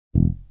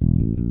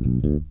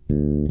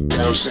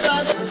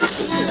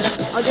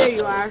Oh, there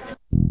you are.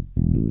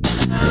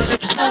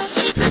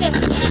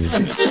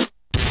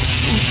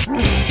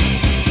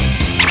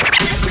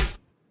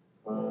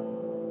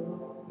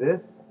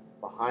 This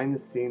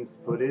behind-the-scenes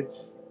footage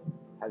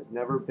has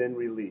never been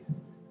released.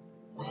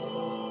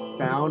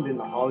 Found in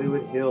the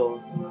Hollywood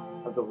Hills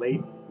of the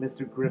late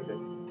Mr.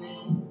 Griffith,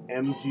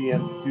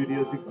 MGM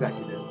Studios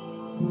executive.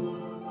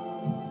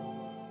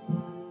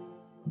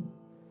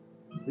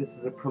 This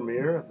is a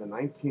premiere of the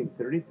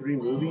 1933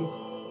 movie,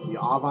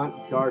 The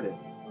Avant Garden.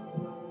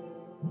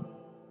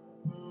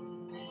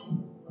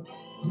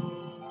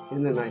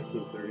 In the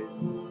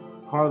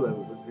 1930s, Harlow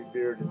was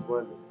revered as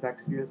one of the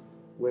sexiest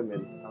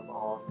women of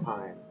all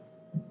time.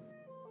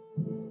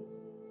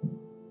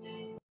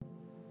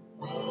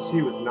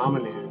 She was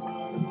nominated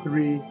for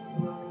 3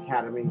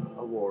 Academy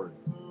Awards.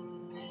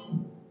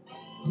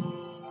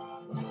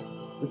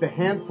 With a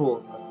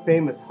handful of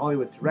famous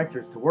Hollywood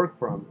directors to work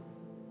from,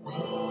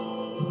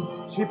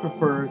 she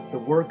preferred the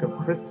work of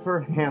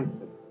Christopher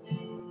Hansen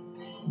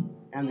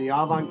and the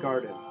Avant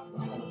Garden.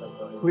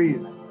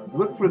 Please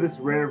look for this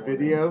rare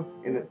video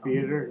in a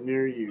theater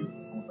near you.